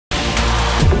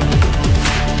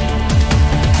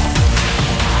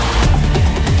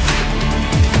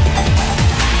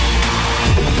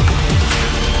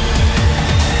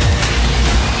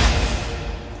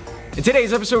In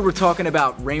today's episode, we're talking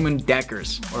about Ramon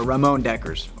Dekkers, or Ramon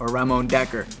Dekkers, or Ramon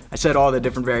Dekker. I said all the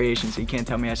different variations, so you can't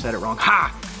tell me I said it wrong.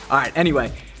 Ha! Alright,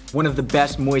 anyway, one of the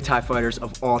best Muay Thai fighters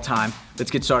of all time. Let's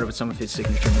get started with some of his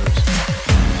signature moves.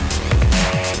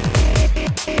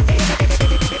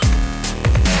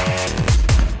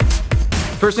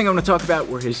 First thing I'm going to talk about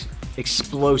were his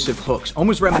explosive hooks,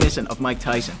 almost reminiscent of Mike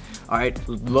Tyson. All right,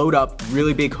 load up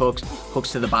really big hooks,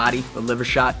 hooks to the body, the liver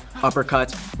shot,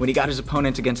 uppercuts. When he got his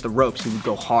opponents against the ropes, he would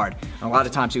go hard. And a lot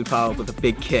of times he would follow up with a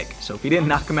big kick. So if he didn't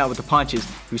knock him out with the punches,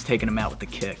 he was taking him out with the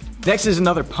kick. Next is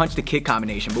another punch to kick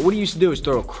combination. But what he used to do is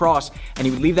throw a cross, and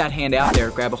he would leave that hand out there,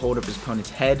 grab a hold of his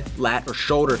opponent's head, lat, or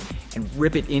shoulder, and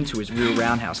rip it into his rear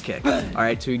roundhouse kick. All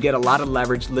right, so he'd get a lot of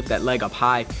leverage, lift that leg up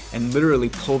high, and literally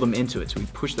pull them into it. So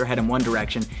he'd push their head in one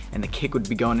direction, and the kick would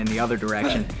be going in the other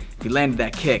direction. If he landed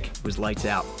that kick, it was lights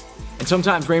out. And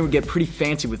sometimes Ray would get pretty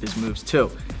fancy with his moves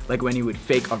too, like when he would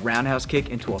fake a roundhouse kick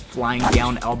into a flying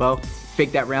down elbow,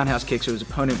 fake that roundhouse kick so his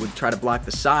opponent would try to block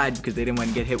the side because they didn't want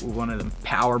to get hit with one of them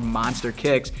power monster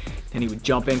kicks. Then he would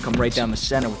jump in, come right down the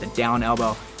center with a down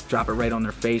elbow, drop it right on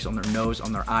their face, on their nose,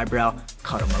 on their eyebrow,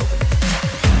 cut them open.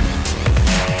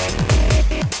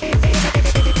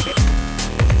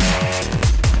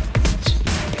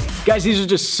 Guys, these are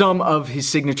just some of his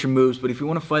signature moves, but if you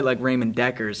want to fight like Ramon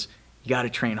Dekkers, you got to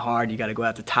train hard. You got to go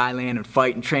out to Thailand and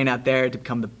fight and train out there to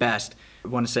become the best. I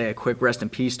want to say a quick rest in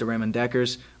peace to Ramon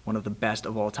Dekkers, one of the best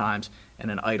of all times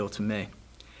and an idol to me.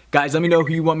 Guys, let me know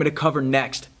who you want me to cover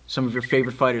next, some of your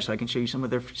favorite fighters, so I can show you some of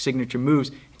their signature moves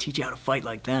and teach you how to fight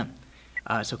like them.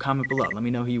 So comment below. Let me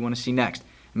know who you want to see next.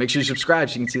 And make sure you subscribe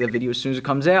so you can see that video as soon as it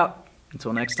comes out.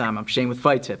 Until next time, I'm Shane with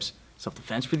Fight Tips,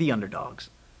 self-defense for the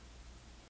underdogs.